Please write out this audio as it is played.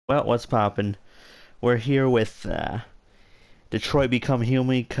Well, what's poppin'? We're here with Detroit Become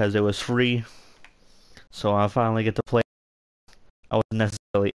Human because it was free, so I finally get to play. I wasn't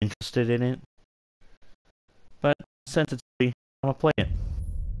necessarily interested in it, but since it's free, I'm gonna play it.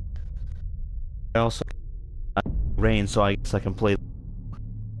 I also Rain, so I guess I can play.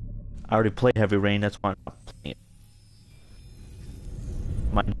 I already played Heavy Rain, that's why I'm not playing it.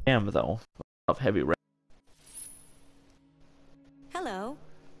 My jam, though, of Heavy Rain. Hello.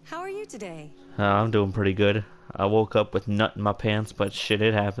 How are you today? I'm doing pretty good. I woke up with nut in my pants, but shit,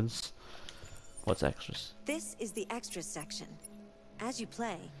 it happens. What's extras? This is the extras section. As you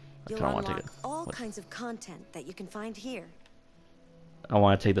play, I you'll kinda wanna unlock take it. all kinds of content that you can find here. I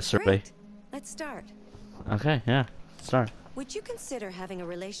want to take the survey. Great. Let's start. Okay, yeah, start. Would you consider having a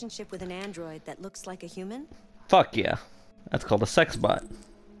relationship with an android that looks like a human? Fuck yeah. That's called a sex bot.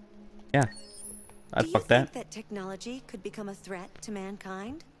 Yeah. I'd Do you fuck think that. that technology could become a threat to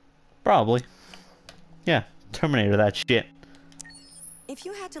mankind? Probably. Yeah. Terminator that shit. If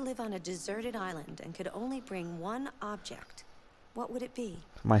you had to live on a deserted island and could only bring one object, what would it be?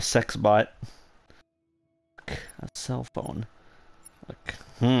 My sex bot. A cell phone. Like,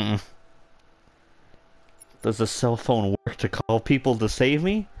 Does the cell phone work to call people to save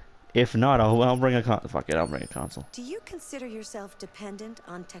me? If not, I'll bring a fuck it, I'll bring a console. Do you consider yourself dependent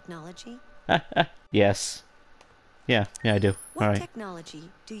on technology? Yes. Yeah, I do. What Alright. technology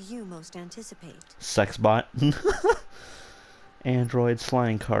do you most anticipate? Sex bot. Androids,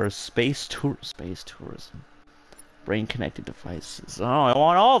 flying cars, space tourism. Brain connected devices. Oh, I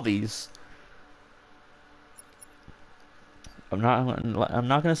want all these. I'm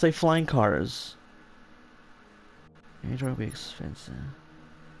not gonna say flying cars. Android will be expensive.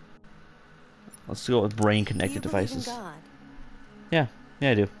 Let's go with brain connected devices. Do you believe in God? Yeah,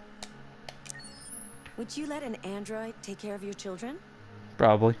 I do. Would you let an android take care of your children?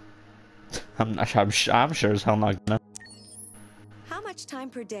 Probably. I'm sure as hell not gonna. How much time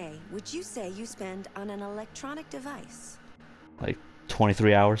per day would you say you spend on an electronic device? Like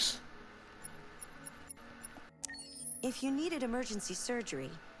 23 hours. If you needed emergency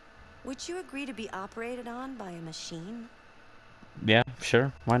surgery, would you agree to be operated on by a machine? Yeah,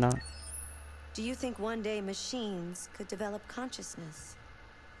 sure. Why not? Do you think one day machines could develop consciousness?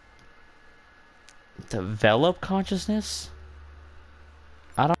 Develop consciousness?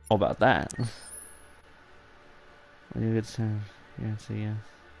 I don't know about that. You could say, yeah, so yeah.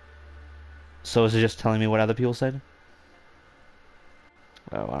 So is it just telling me what other people said?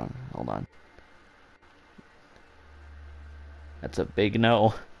 Oh, hold on. That's a big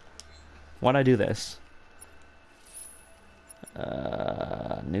no. Why'd I do this?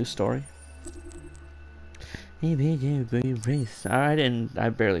 New story. I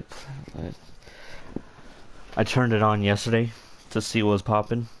barely. I turned it on yesterday to see what was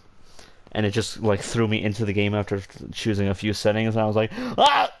popping, and it just like threw me into the game after choosing a few settings. And I was like,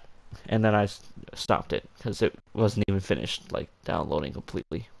 ah! And then I stopped it because it wasn't even finished, like downloading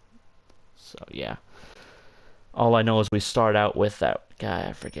completely. So yeah. All I know is we start out with that guy.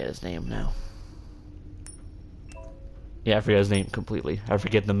 I forget his name now. Yeah, I forget his name completely. I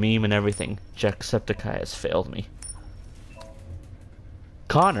forget the meme and everything. Jacksepticeye has failed me.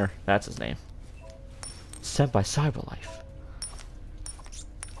 Connor, that's his name. Sent by Cyberlife.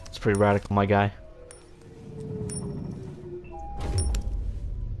 It's pretty radical, my guy.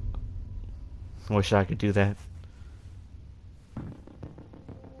 Wish I could do that.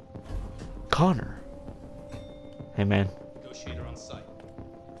 Connor. Hey, man. Negotiator on site.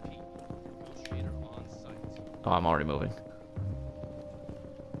 Pete, negotiator on site. Oh, I'm already moving.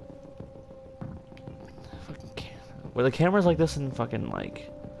 Were the cameras like this in fucking, like,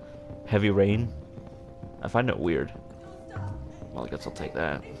 Heavy Rain? I find it weird. Well, I guess I'll take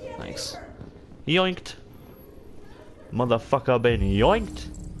that. Thanks. Yoinked! Motherfucker been yoinked!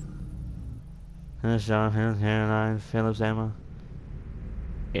 John Hairline, Phillips ammo.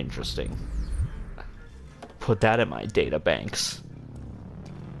 Interesting. Put that in my data banks.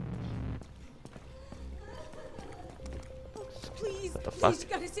 Oh, please, What the fuck? please, you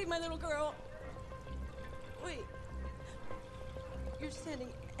gotta save my little girl. Wait, you're sending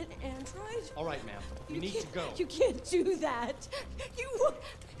an android? All right, ma'am. We need to go. You can't do that.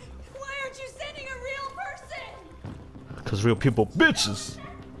 Why aren't you sending a real person? Cause real people bitches!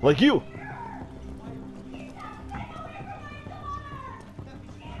 Like you!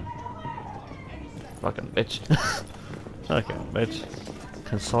 Fucking bitch. Fucking bitch.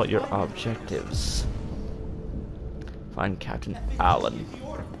 Consult your objectives. Find Captain Allen.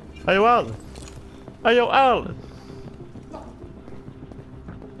 Hey, yo, Allen! Hey, yo, Allen!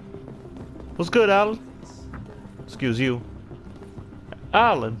 What's good, Alan? Excuse you.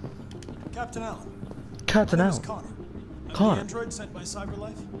 Alan. Captain Allen. Captain My name is Allen. Connor. I'm Connor. the android sent by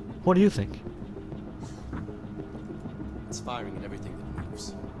CyberLife. What do you think? It's firing at everything that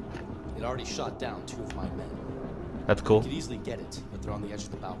moves. It already shot down 2 of my men. That's cool. We could easily get it, but they're on the edge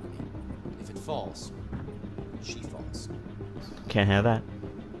of the balcony. If it falls, she falls. Can't have that.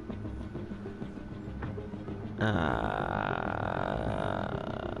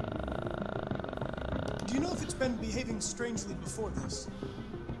 Do you know if it's been behaving strangely before this?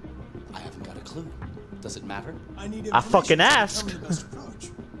 I haven't got a clue. Does it matter? I need I fucking information to asked. determine the best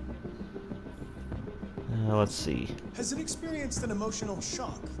approach. Let's see. Has it experienced an emotional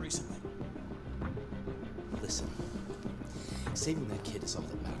shock recently? Listen. Saving that kid is all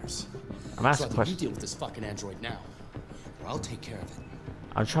that matters. I'm asking So either you questions. deal with this fucking android now, or I'll take care of it.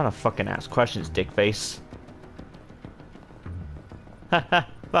 I'm trying to fucking ask questions, dick face. Haha,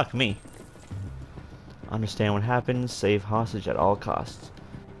 fuck me. Understand what happens, save hostage at all costs.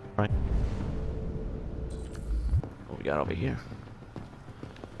 Right. What we got over here?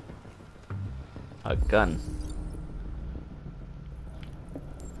 A gun.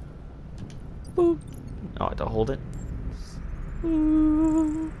 Boop. Oh, I have to hold it.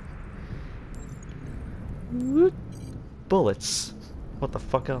 Ooh. Ooh. Bullets. What the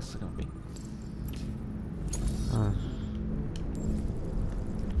fuck else is it gonna be?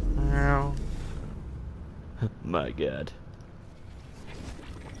 Ow. My god.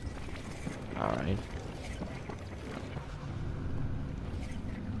 Alright.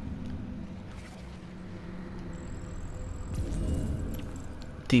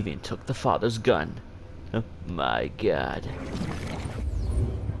 Deviant took the father's gun. Oh my god.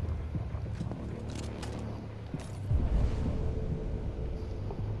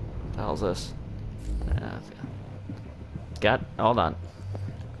 What the hell's this? Hold on.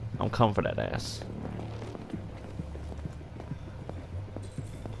 I'm coming for that ass.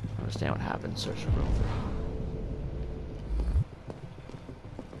 Understand what happened. Search the room.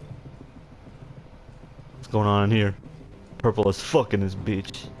 What's going on in here? Purple as fuck in this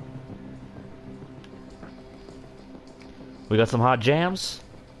bitch. We got some hot jams.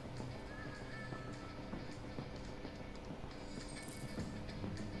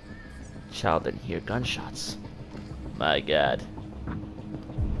 Child didn't hear gunshots. My god.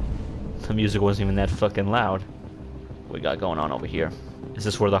 The music wasn't even that fucking loud. What we got going on over here? Is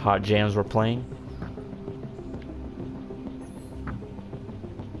this where the hot jams were playing?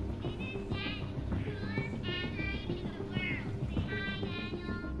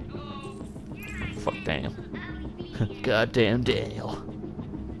 Fuck Daniel. Goddamn Daniel.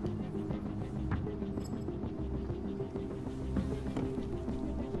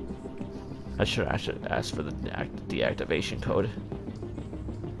 I should ask for the deactivation code.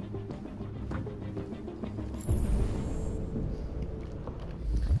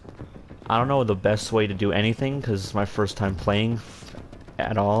 I don't know the best way to do anything because it's my first time playing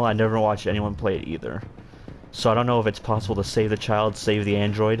at all. I never watched anyone play it either. So I don't know if it's possible to save the child, save the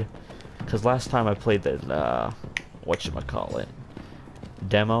android. Because last time I played the, whatchamacallit,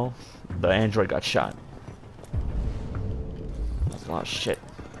 demo, the android got shot. That's a lot of shit.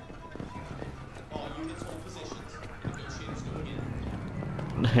 All units hold positions. Negotiators going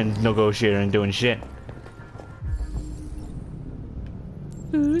in. And negotiator and doing shit.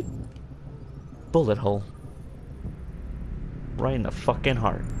 Bullet hole. Right in the fucking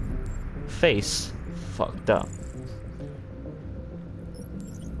heart. Face fucked up.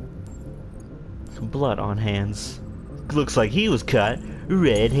 Blood on hands. Looks like he was caught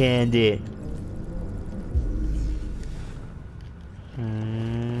red-handed.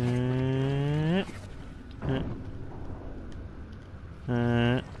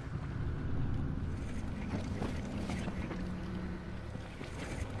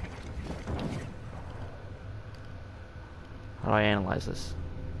 How do I analyze this?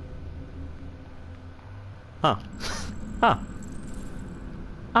 Huh. Huh.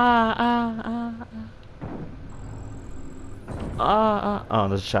 Oh,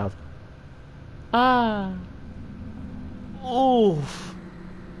 there's a child. Oof.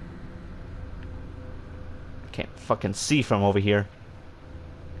 Can't fucking see from over here.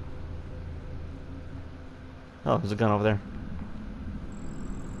 Oh, there's a gun over there.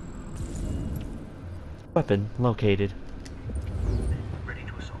 Weapon located. Ready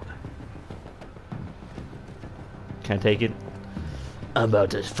to assault. Can I take it? I'm about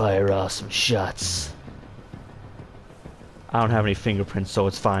to fire off some shots. I don't have any fingerprints, so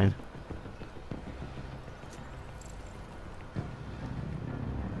it's fine.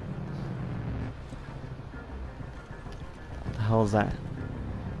 What the hell is that?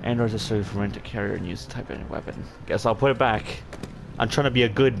 Androids are served for rent to carry and use the type of any weapon. Guess I'll put it back. I'm trying to be a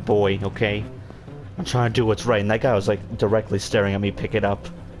good boy, okay? I'm trying to do what's right, and that guy was like directly staring at me. Pick it up,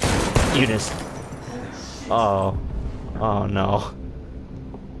 Eunice. Oh, oh no,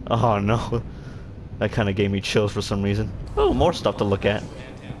 oh no. That kind of gave me chills for some reason. Oh, more stuff to look at. Man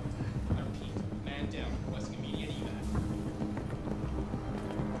down. I repeat, man down. Requesting immediate evac.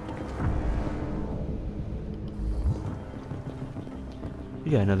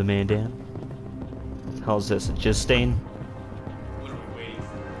 You got another man down. How's this? A jizz stain? What are we waiting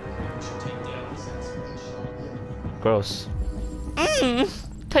for? We should take down this excavation. Gross.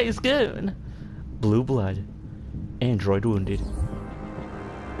 Tastes good. Blue blood. Android wounded.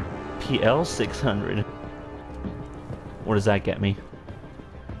 PL 600. What does that get me?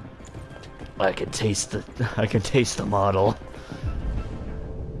 I can taste the model.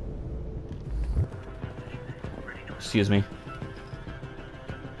 Excuse me.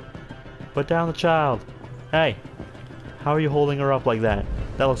 Put down the child. Hey, how are you holding her up like that?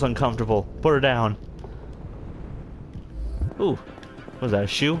 That looks uncomfortable. Put her down. Ooh, was that a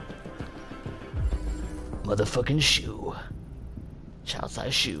shoe? Motherfucking shoe. Child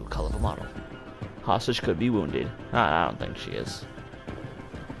size shoe, color of a model. Hostage could be wounded. I don't think she is.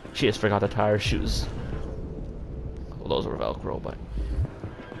 She just forgot to tie her shoes. Well, those were Velcro, but...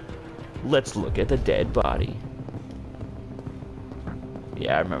 Let's look at the dead body.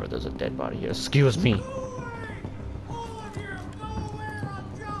 Yeah, I remember there's a dead body here. Excuse me.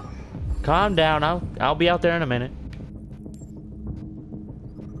 Calm down. I'll be out there in a minute.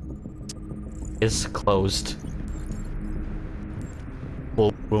 Is closed.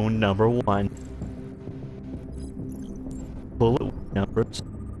 Bullet wound number 1. Bullet wound number 2.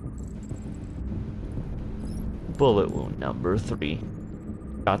 Bullet wound number 3.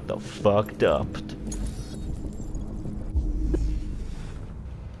 Got the fucked up.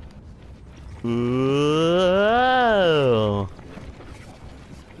 Whoa.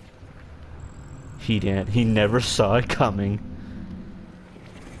 He didn't. He never saw it coming.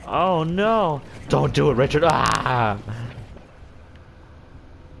 Oh no! Don't do it, Richard! Ah!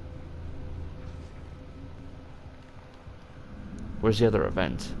 Where's the other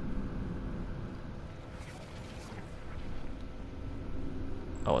event?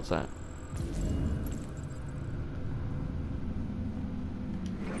 Oh, what's that?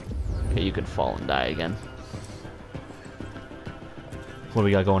 Okay, you can fall and die again. What do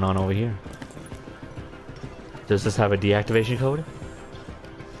we got going on over here? Does this have a deactivation code?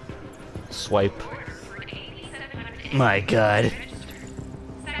 Swipe. My god.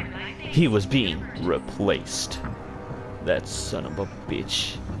 He was being replaced. That son of a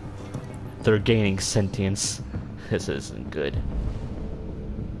bitch. They're gaining sentience. This isn't good.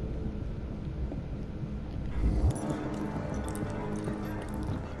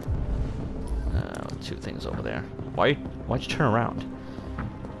 Two things over there. Why'd you turn around?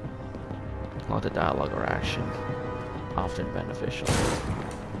 A lot of dialogue or action. Often beneficial.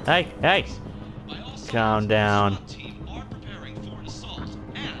 Hey! Hey! Calm down. Team are preparing for an assault,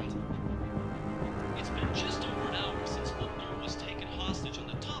 and it's been just over an hour since Holtner was taken hostage on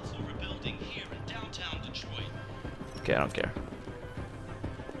the top floor building here in downtown Detroit. Okay, I don't care.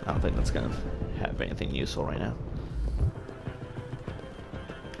 I don't think that's gonna have anything useful right now.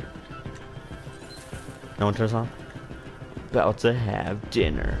 No one turns on? About to have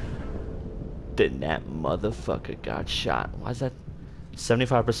dinner. Then that motherfucker got shot. Why is that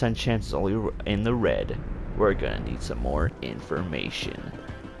 75% chance is only in the red? We're gonna need some more information.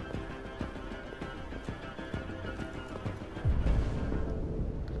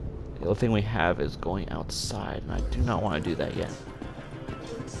 The only thing we have is going outside, and I do not want to do that yet.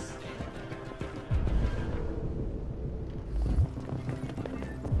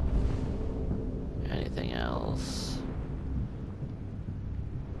 Anything else?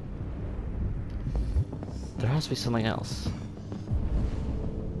 There has to be something else.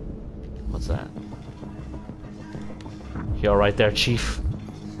 What's that? You alright there, Chief?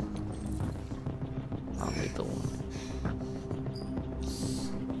 I'll leave the one.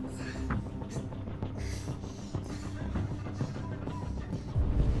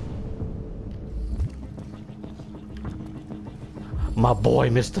 My boy,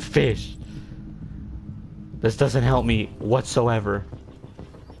 Mr. Fish. This doesn't help me whatsoever.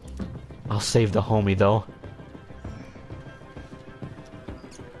 I'll save the homie, though.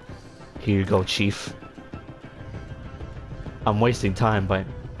 Here you go, Chief. I'm wasting time, but...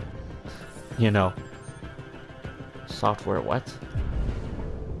 You know. Software, what?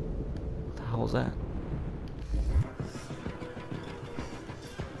 What the hell is that?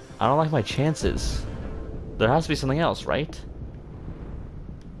 I don't like my chances. There has to be something else, right?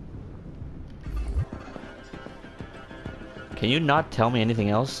 Can you not tell me anything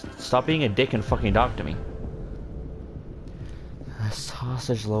else? Stop being a dick and fucking talk to me.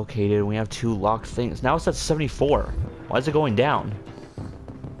 Hostage located. We have 2 locked things. Now it's at 74. Why is it going down?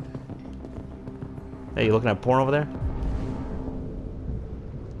 Hey, you looking at porn over there?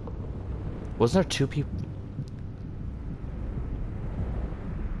 Wasn't there 2 people?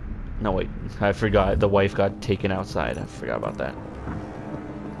 No, wait. I forgot. The wife got taken outside. I forgot about that.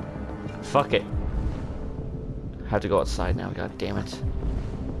 Fuck it. I have to go outside now. God damn it.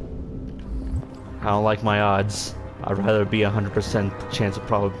 I don't like my odds. I'd rather be 100% chance of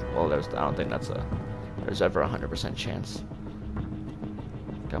probably. Well, I don't think there's ever a 100% chance.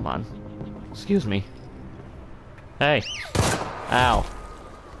 Come on. Excuse me. Hey. Ow.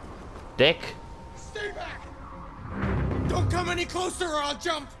 Dick. Stay back! Don't come any closer or I'll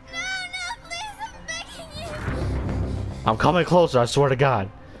jump! No, please, I'm begging you. I'm coming closer, I swear to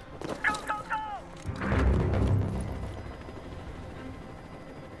God.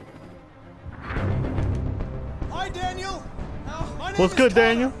 Hi, Daniel! My name What's is good, Connor.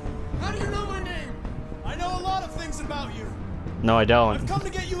 Daniel? How do you know my name? I know a lot of things about you. No, I I've don't. come to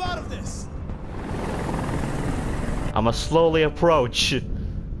get you out of this. I'm gonna slowly approach.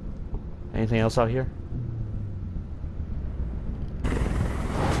 Anything else out here?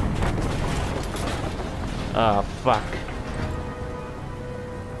 Oh, fuck.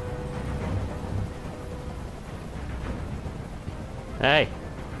 Hey.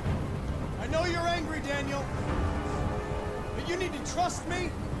 I know you're angry, Daniel. But you need to trust me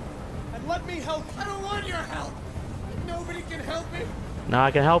and let me help you. I don't want your help. Nobody can help me. Now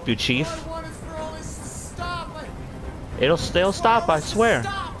I can help you, Chief. All I want is for all this to stop. It'll stop, I swear.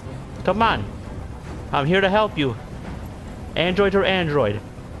 Stop. Come on. I'm here to help you. Android or Android?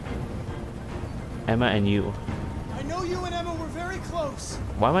 Emma and you. I know you and Emma were very close.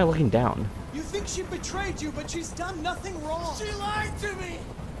 Why am I looking down? You think she betrayed you, but she's done nothing wrong. She lied to me.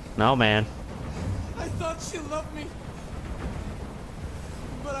 No, man. I thought she loved me,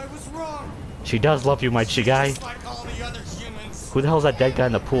 but I was wrong. She does love you, my guy. Just like all the other humans. Who the hell's that dead guy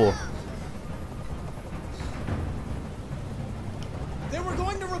in the pool? They were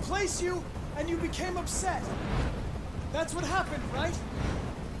going to replace you, and you became upset. That's what happened, right?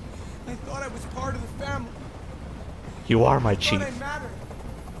 I thought I was part of the family. You are my I chief. thought I mattered,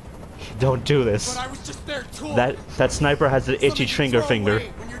 Don't do this. but I was just their tool. That sniper has an itchy Something to trigger throw finger. away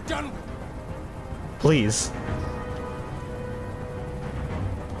when you're done with it. Please.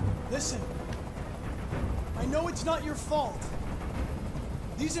 Listen, I know it's not your fault.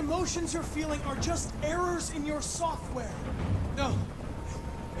 These emotions you're feeling are just errors in your software. No,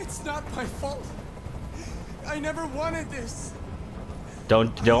 it's not my fault. I never wanted this.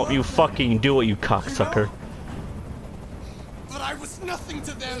 Don't you fucking do it, you cocksucker. But I was nothing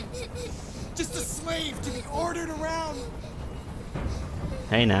to them. Just a slave to be ordered around.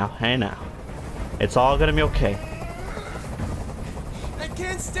 Hey now, hey now. It's all gonna be okay. I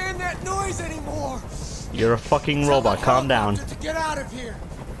can't stand that noise anymore. You're a fucking Tell robot, the calm down. helicopter to get out of here.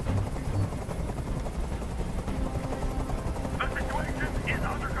 The situation is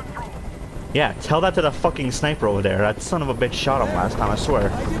under control. Yeah, tell that to the fucking sniper over there. That son of a bitch shot him last time, I swear.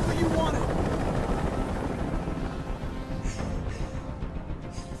 I did what you wanted.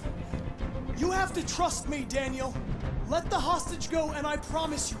 You have to trust me, Daniel. Let the hostage go, and I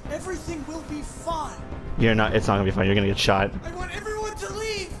promise you, everything will be fine. It's not gonna be fun, you're gonna get shot. I want everyone to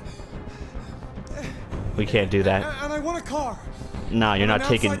leave. We can't do that. And I want a car. Nah, you're When not I'm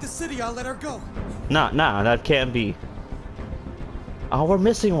taking... outside the city, I'll let her go. Nah, that can't be. Oh, we're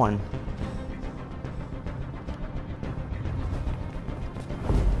missing one.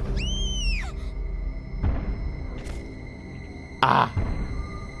 Ah.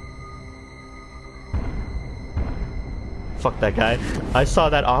 Fuck that guy. I saw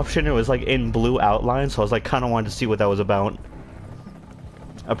that option, it was like in blue outline, so I was like kinda wanted to see what that was about.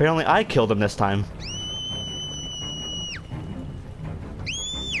 Apparently I killed him this time.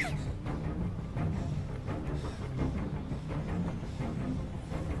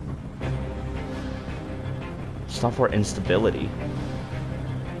 Software instability.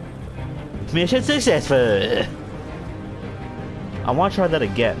 Mission successful! I want to try that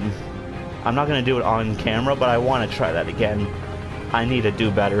again. I'm not going to do it on camera, but I want to try that again. I need to do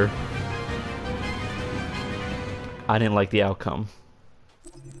better. I didn't like the outcome.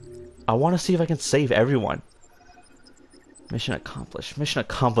 I want to see if I can save everyone. Mission accomplished. Mission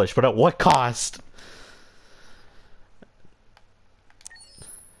accomplished, but at what cost?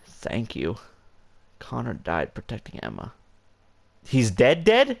 Thank you. Connor died protecting Emma. He's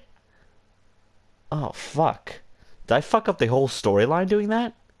dead? Oh, fuck. Did I fuck up the whole storyline doing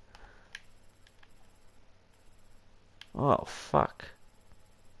that? Oh, fuck.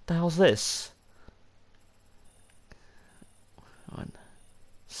 What the hell's this?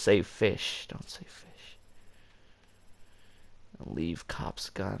 Save fish. Don't save fish. Leave cop's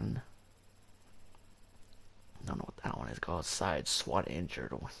gun. I don't know what that one is called. Side SWAT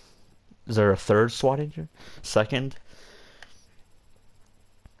injured. Is there a third SWAT injured? Second?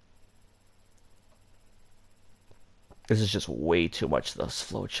 This is just way too much, this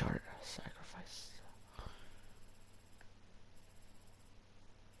flowchart. Sacrifice.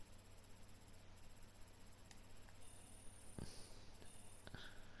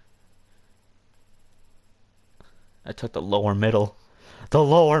 I took the lower middle. The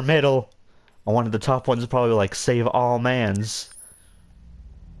lower middle! I wanted the top ones probably like save all mans.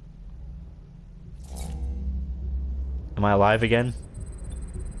 Am I alive again?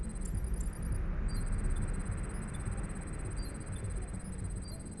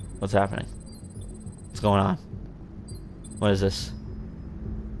 What's happening? What's going on? What is this?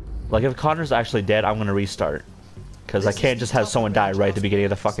 Like, if Connor's actually dead, I'm gonna restart. Because I can't just have someone die right at the beginning of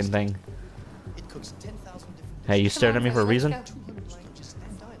the fucking thing. Hey, you staring at me for a reason?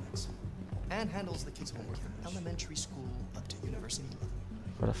 And handles the kids' homework from elementary school up to university level.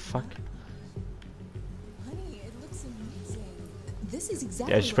 What the fuck? Honey, it looks amazing. This is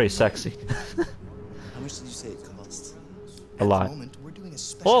exactly. Yeah, she's pretty sexy. How much did you say it costs? A lot. At the moment, we're doing a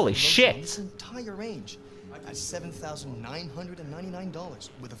special Holy promotion on shit! this entire range at $7,999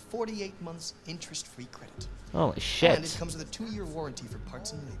 with a 48 months interest-free credit. Holy And it shit. comes with a 2-year warranty for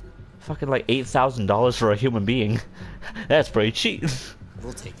parts and labor. Fucking like $8,000 for a human being. That's pretty cheap.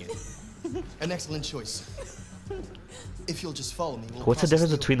 We'll take it. An excellent choice. If you'll just follow me, we'll What's the process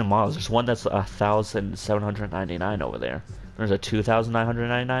difference between the models? There's one that's 1,799 over there. There's a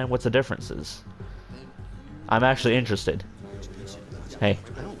 2,999. What's the differences? I'm actually interested. Hey,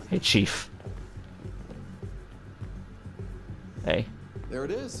 hey, Chief. Hey, There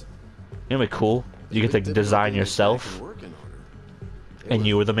it is. you know, be cool. You get to design yourself, and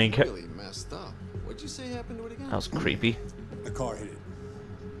you were the main character. Really messed up. What'd you say happened to it again? That was creepy. The car hit it.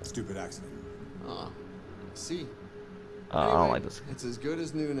 Stupid accident. Oh, see. I don't like this. It's as good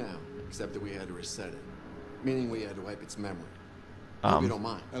as new now, except that we had to reset it, meaning we had to wipe its memory. Hope you don't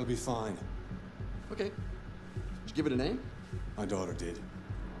mind. That'll be fine. Okay. Did you give it a name? My daughter did.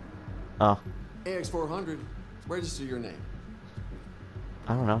 Oh, AX400. Register your name.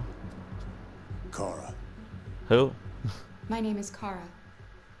 I don't know. Kara. Who? My name is Kara.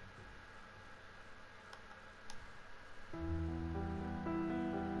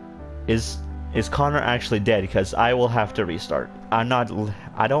 Is Connor actually dead? Because I will have to restart. I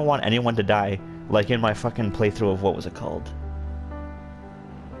don't want anyone to die, like in my fucking playthrough of what was it called?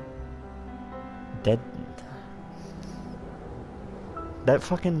 Dead. That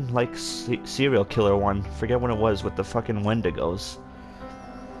fucking like serial killer one. Forget what it was with the fucking Wendigos.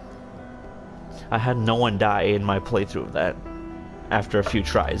 I had no one die in my playthrough of that after a few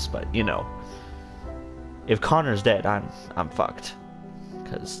tries, but you know, if Connor's dead, I'm fucked.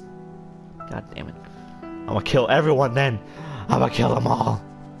 Cause, god damn it, I'm gonna kill everyone then. I'm gonna kill them all.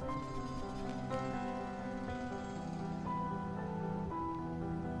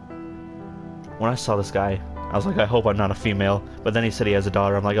 When I saw this guy, I was like, I hope I'm not a female. But then he said he has a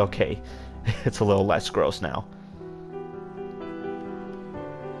daughter. I'm like, okay, it's a little less gross now.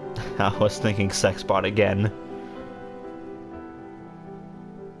 I was thinking sex bot again.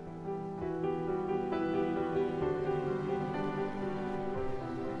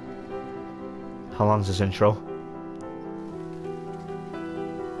 How long's this intro?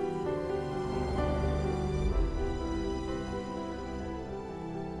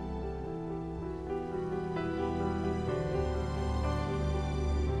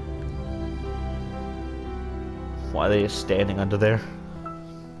 Why are they just standing under there?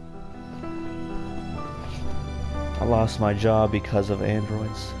 I lost my job because of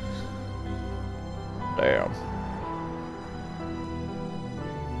androids. Damn.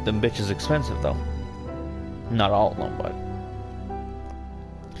 Them bitches expensive though. Not all of them, but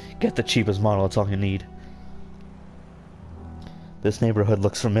get the cheapest model, that's all you need. This neighborhood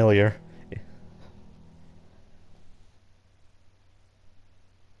looks familiar.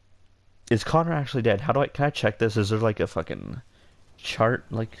 Is Connor actually dead? Can I check this? Is there like a fucking chart?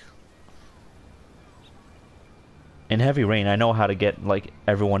 Like, in Heavy Rain, I know how to get like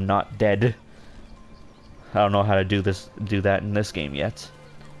everyone not dead. I don't know how to do that in this game yet.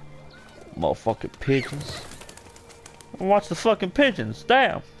 Motherfucking pigeons. Watch the fucking pigeons.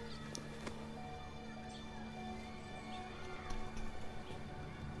 Damn.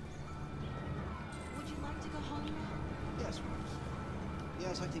 Would you like to go home now? Yes, Rose.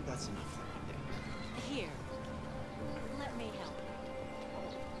 Yes, I think that's enough. Here.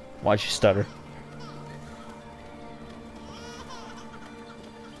 Why'd she stutter?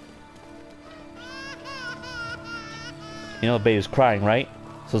 You know the baby's crying, right?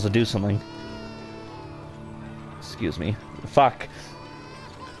 Supposed to do something. Excuse me. Fuck.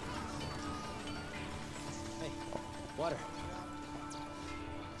 Hey, water.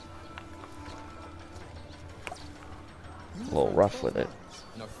 A little rough with it.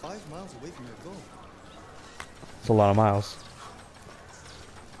 And are 5 miles away from your goal. It's a lot of miles.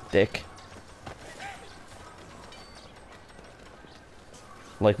 Dick.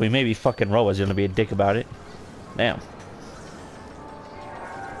 Like, we maybe fucking Roa's gonna be a dick about it. Damn.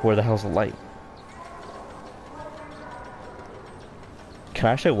 Where the hell's the light? Can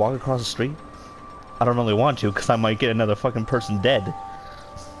I actually walk across the street? I don't really want to, because I might get another fucking person dead.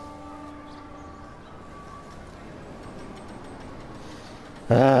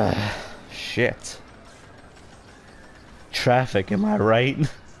 Ah, shit. Traffic, am I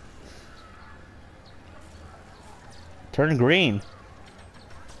right? Turn green.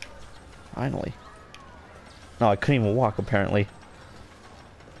 Finally. No, I couldn't even walk, apparently.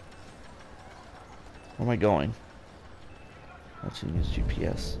 Where am I going? I should use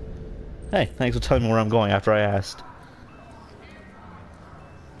GPS. Hey, thanks for telling me where I'm going after I asked.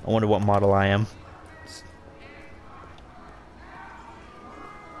 I wonder what model I am.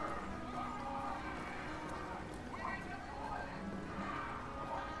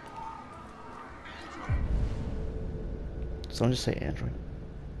 Someone just say Android.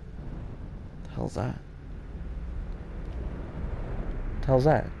 What the hell's that? What the hell's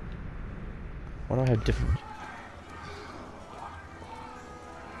that? Why do I have different...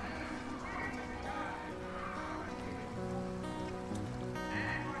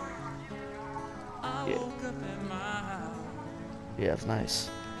 Yeah. Yeah, it's nice.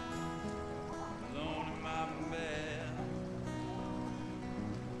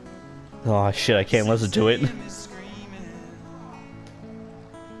 Oh shit, I can't listen to it.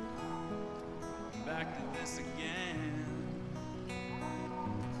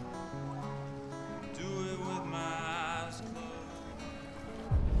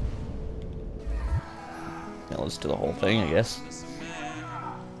 Yeah, let's do the whole thing, I guess.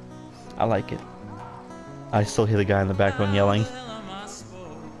 I like it. I still hear the guy in the background yelling.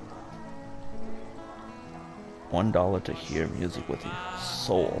 $1 to hear music with your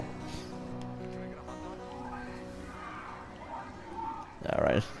soul.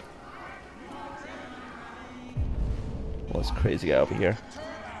 Alright. Well, this crazy guy over here.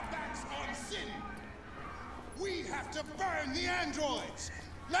 We have to burn the androids.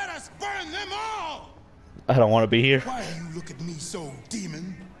 Let us burn them all. I don't want to be here. Why do you look at me so,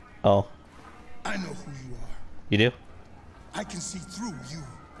 demon? Oh. I know who you are. You do? I can see through you.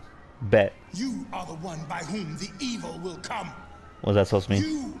 Bet. You are the one by whom the evil will come. What's that supposed to mean?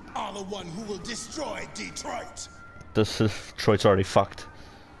 You are the one who will destroy Detroit. This is... Detroit's already fucked.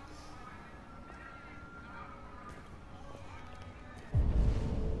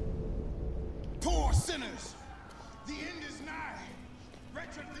 Poor sinners. The end is nigh.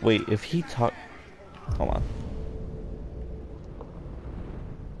 Wait, if he talk... Hold on.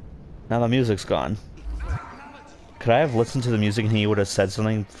 Now the music's gone. Could I have listened to the music and he would have said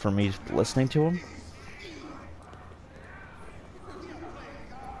something for me listening to him?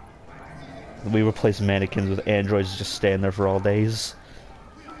 We replace mannequins with androids just stand there for all days.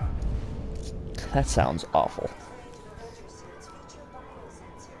 That sounds awful.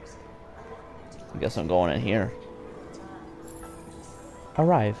 I guess I'm going in here.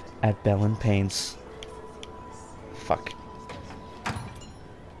 Arrive at Bell and Paints. Fuck.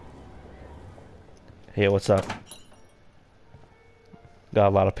 Hey, what's up? Got a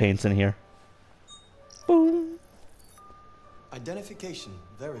lot of paints in here. Boom. Identification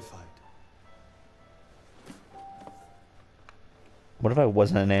verified. What if I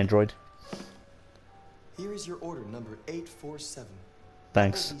wasn't an android? Here is your order number 847.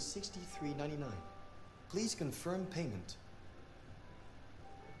 Thanks. That will be $63.99. Please confirm payment.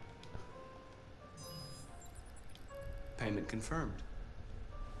 Payment confirmed.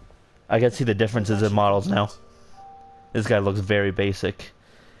 I can see the differences in models now. This guy looks very basic.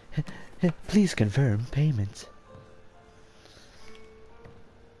 Please confirm payment.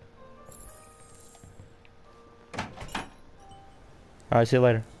 Alright, see you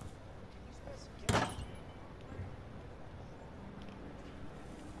later.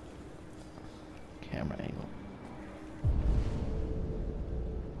 Camera angle.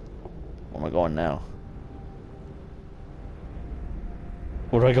 Where am I going now?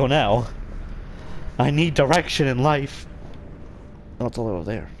 Where do I go now? I need direction in life. Oh, it's all over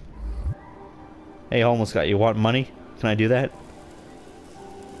there. Hey, homeless guy, you want money? Can I do that?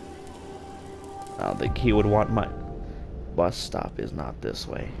 I don't think he would want my... Bus stop is not this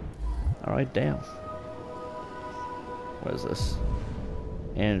way. Alright, damn. What is this?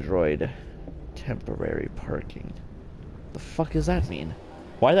 Android temporary parking. The fuck does that mean?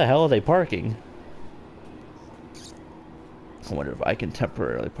 Why the hell are they parking? I wonder if I can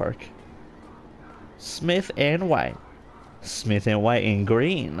temporarily park. Smith and White. Smith and White in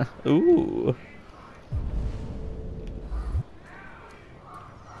green. Ooh.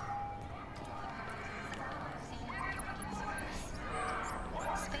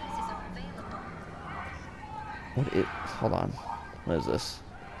 What is... Hold on. What is this?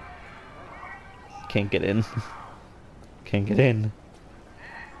 Can't get in. Can't get in.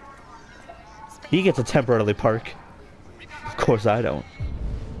 He gets to temporarily park. Of course I don't.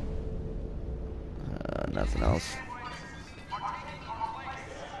 Nothing else.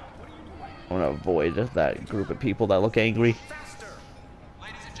 I want to avoid that group of people that look angry.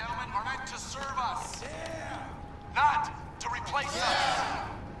 Ladies and gentlemen, are meant to serve us, not to replace us.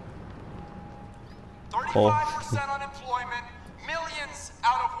 35% unemployment, millions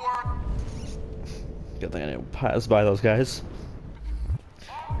out of work. Good thing I didn't pass by those guys.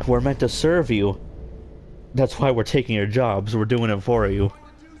 We're meant to serve you. That's why we're taking your jobs. We're doing it for you.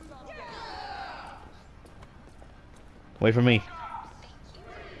 Wait for me.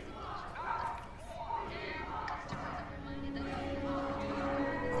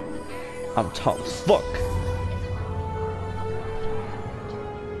 I'm tall as fuck.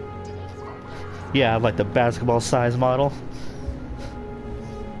 Yeah, I like the basketball size model.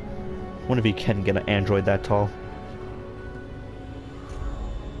 Wonder if you can get an android that tall.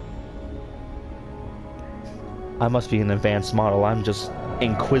 I must be an advanced model. I'm just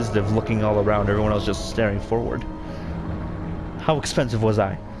inquisitive, looking all around. Everyone else just staring forward. How expensive was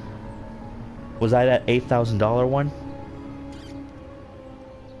I? Was I that $8,000 one?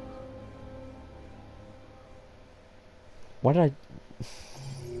 Why did I...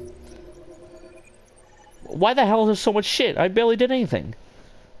 Why the hell is there so much shit? I barely did anything.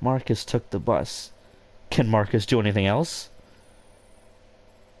 Marcus took the bus. Can Marcus do anything else?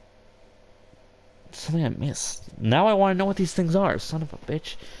 Something I missed. Now I want to know what these things are. Son of a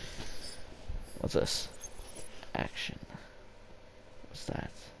bitch. What's this? Action. What's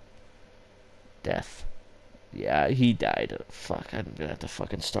that? Death. Yeah, he died. Fuck, I'm gonna have to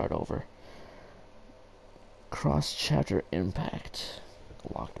fucking start over. Cross-chapter impact.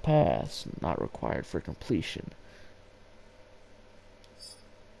 Locked paths. Not required for completion.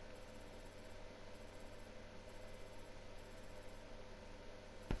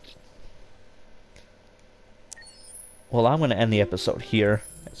 Well, I'm gonna end the episode here.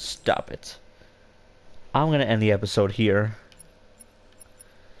 Stop it. I'm gonna end the episode here.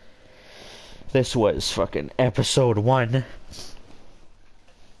 This was fucking episode 1.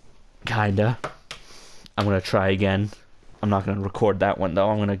 Kinda. I'm gonna try again. I'm not gonna record that one though.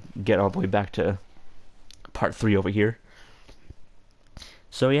 I'm gonna get all the way back to part 3 over here.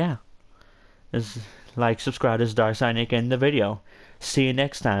 So yeah. Like, subscribe, this is DarkSideNick in the video. See you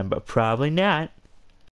next time, but probably not.